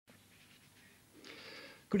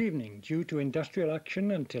Good evening. Due to industrial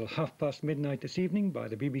action until midnight this evening by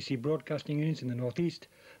the BBC broadcasting units in the northeast,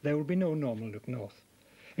 there will be no normal look north.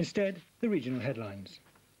 Instead, the regional headlines.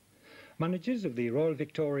 Managers of the Royal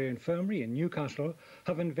Victoria Infirmary in Newcastle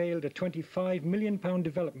have unveiled a £25 million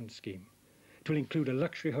development scheme. It will include a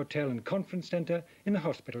luxury hotel and conference centre in the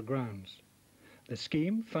hospital grounds. The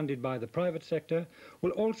scheme, funded by the private sector,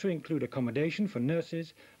 will also include accommodation for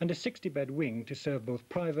nurses and a 60-bed wing to serve both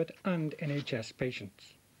private and NHS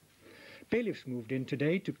patients. Bailiffs moved in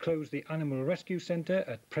today to close the animal rescue centre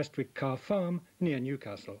at Prestwick Car Farm near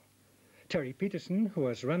Newcastle. Terry Peterson, who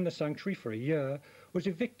has run the sanctuary for a year, was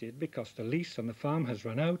evicted because the lease on the farm has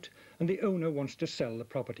run out and the owner wants to sell the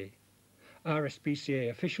property. RSPCA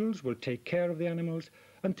officials will take care of the animals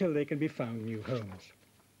until they can be found new homes.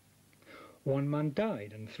 One man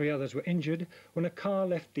died and 3 others were injured when a car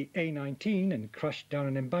left the A19 and crashed down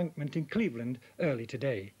an embankment in Cleveland early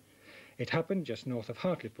today. It happened just north of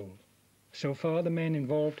Hartlepool. So far, the men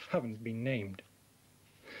involved haven't been named.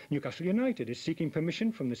 Newcastle United is seeking permission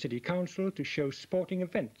from the City Council to show sporting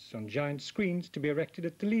events on giant screens to be erected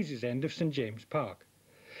at the Leazes end of St James Park.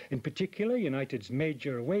 In particular, United's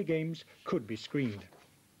major away games could be screened.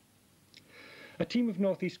 A team of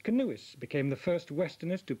northeast canoeists became the first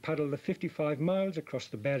Westerners to paddle the 55 miles across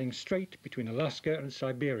the Bering Strait between Alaska and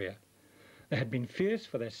Siberia. They had been fierce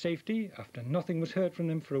for their safety after nothing was heard from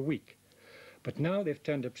them for a week. But now they've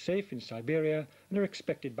turned up safe in Siberia and are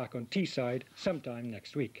expected back on Teesside sometime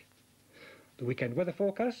next week. The weekend weather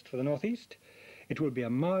forecast for the northeast: it will be a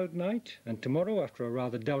mild night, and tomorrow, after a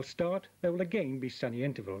rather dull start, there will again be sunny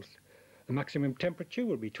intervals. The maximum temperature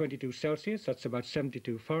will be 22 Celsius, that's about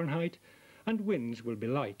 72 Fahrenheit, and winds will be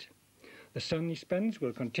light. The sunny spells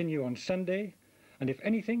will continue on Sunday, and if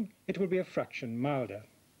anything, it will be a fraction milder.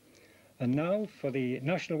 And now, for the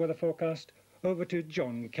national weather forecast, over to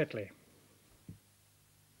John Kettley.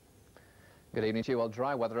 Good evening to you. Well,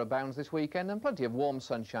 dry weather abounds this weekend and plenty of warm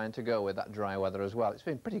sunshine to go with that dry weather as well. It's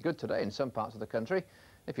been pretty good today in some parts of the country.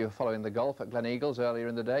 If you were following the Gulf at Glen Eagles earlier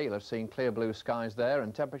in the day, you'll have seen clear blue skies there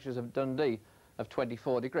and temperatures of Dundee of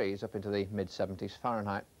 24 degrees up into the mid-70s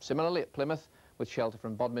Fahrenheit. Similarly at Plymouth, with shelter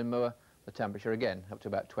from Bodmin Moor, the temperature again up to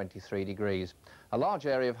about 23 degrees. A large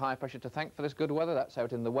area of high pressure to thank for this good weather. That's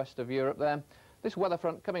out in the west of Europe there. This weather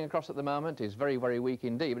front coming across at the moment is very, very weak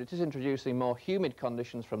indeed, but it is introducing more humid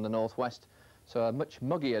conditions from the northwest. So a much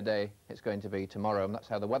muggier day it's going to be tomorrow, and that's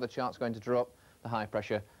how the weather chart's going to draw up, the high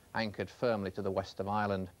pressure anchored firmly to the west of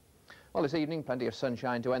Ireland. Well, this evening, plenty of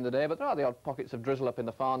sunshine to end the day, but there are the odd pockets of drizzle up in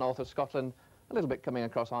the far north of Scotland, a little bit coming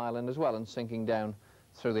across Ireland as well and sinking down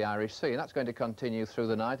through the Irish Sea. And that's going to continue through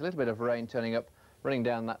the night. A little bit of rain turning up, running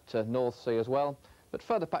down that North Sea as well. But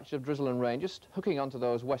further patches of drizzle and rain just hooking onto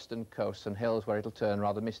those western coasts and hills where it'll turn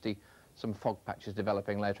rather misty. Some fog patches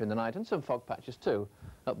developing later in the night, and some fog patches too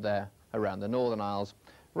up there around the Northern Isles.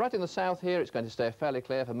 Right in the south here, it's going to stay fairly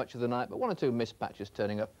clear for much of the night, but 1 or 2 mist patches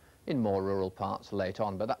turning up in more rural parts late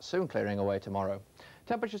on, but that's soon clearing away tomorrow.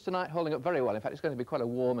 Temperatures tonight holding up very well. In fact, it's going to be quite a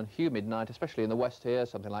warm and humid night, especially in the west here,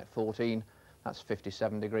 something like 14. That's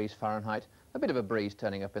 57 degrees Fahrenheit. A bit of a breeze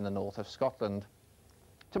turning up in the north of Scotland.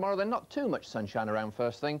 Tomorrow, then, not too much sunshine around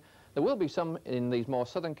first thing. There will be some in these more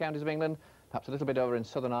southern counties of England, perhaps a little bit over in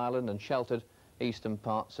southern Ireland and sheltered eastern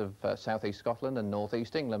parts of southeast Scotland and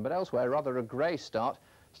northeast England, but elsewhere rather a grey start.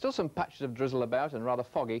 Still some patches of drizzle about and rather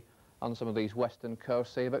foggy on some of these western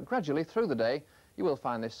coasts here, but gradually through the day you will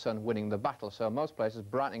find this sun winning the battle, so most places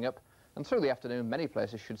brightening up, and through the afternoon many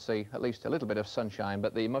places should see at least a little bit of sunshine,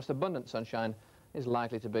 but the most abundant sunshine is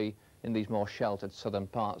likely to be in these more sheltered southern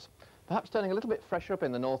parts. Perhaps turning a little bit fresher up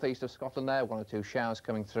in the northeast of Scotland there, 1 or 2 showers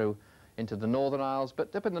coming through into the Northern Isles,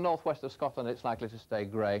 but up in the northwest of Scotland it's likely to stay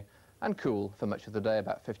grey and cool for much of the day,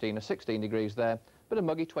 about 15 or 16 degrees there, but a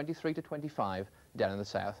muggy 23 to 25 down in the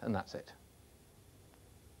south, and that's it.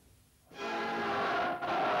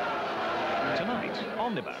 Tonight,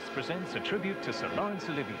 Omnibus presents a tribute to Sir Laurence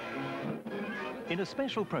Olivier. In a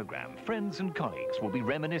special programme, friends and colleagues will be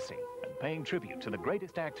reminiscing and paying tribute to the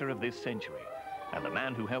greatest actor of this century and the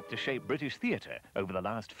man who helped to shape British theatre over the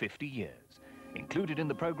last 50 years. Included in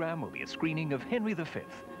the programme will be a screening of Henry V,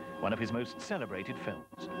 one of his most celebrated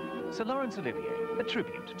films. Sir Laurence Olivier, a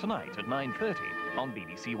tribute, tonight at 9:30 on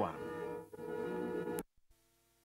BBC1.